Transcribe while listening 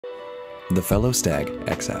The Fellow Stagg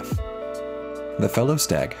XF. The Fellow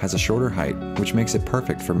Stagg has a shorter height, which makes it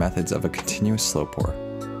perfect for methods of a continuous slow pour.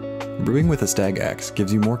 Brewing with a Stagg X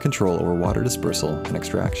gives you more control over water dispersal and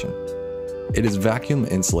extraction. It is vacuum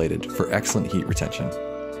insulated for excellent heat retention.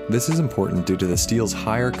 This is important due to the steel's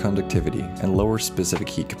higher conductivity and lower specific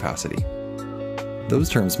heat capacity. Those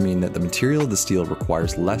terms mean that the material of the steel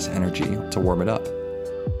requires less energy to warm it up.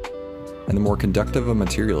 And the more conductive a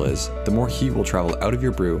material is, the more heat will travel out of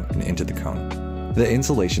your brew and into the cone. The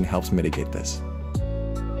insulation helps mitigate this.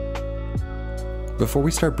 Before we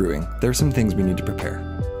start brewing, there are some things we need to prepare.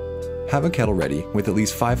 Have a kettle ready with at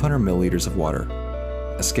least 500 milliliters of water,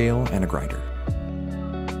 a scale, and a grinder.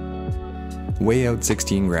 Weigh out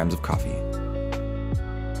 16 grams of coffee.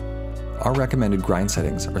 Our recommended grind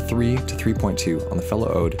settings are 3 to 3.2 on the Fellow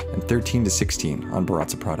Ode and 13 to 16 on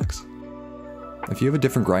Baratza products. If you have a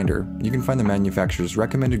different grinder, you can find the manufacturer's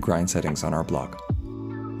recommended grind settings on our blog.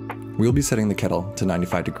 We'll be setting the kettle to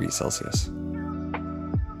 95 degrees Celsius.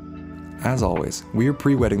 As always, we are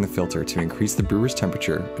pre-wetting the filter to increase the brewer's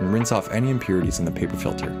temperature and rinse off any impurities in the paper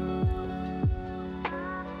filter.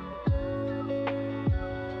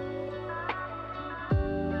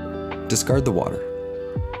 Discard the water.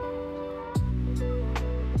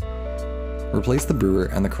 Replace the brewer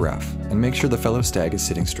and the carafe, and make sure the Fellow Stagg is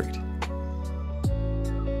sitting straight.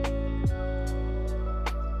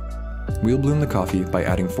 We'll bloom the coffee by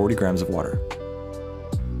adding 40 grams of water.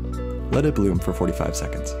 Let it bloom for 45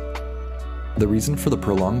 seconds. The reason for the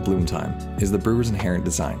prolonged bloom time is the brewer's inherent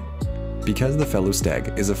design. Because the Fellow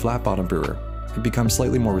Stagg is a flat-bottom brewer, it becomes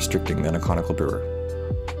slightly more restricting than a conical brewer.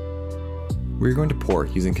 We're going to pour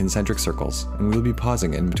using concentric circles, and we will be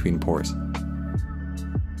pausing in between pours.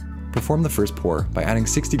 Perform the first pour by adding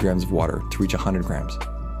 60 grams of water to reach 100 grams.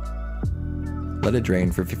 Let it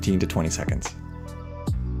drain for 15 to 20 seconds.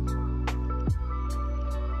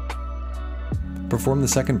 Perform the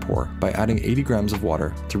second pour by adding 80 grams of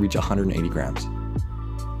water to reach 180 grams.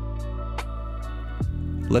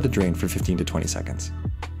 Let it drain for 15 to 20 seconds.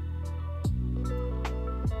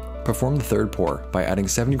 Perform the third pour by adding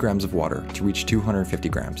 70 grams of water to reach 250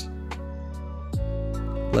 grams.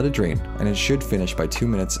 Let it drain, and it should finish by 2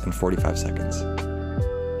 minutes and 45 seconds.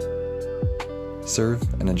 Serve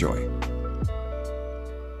and enjoy.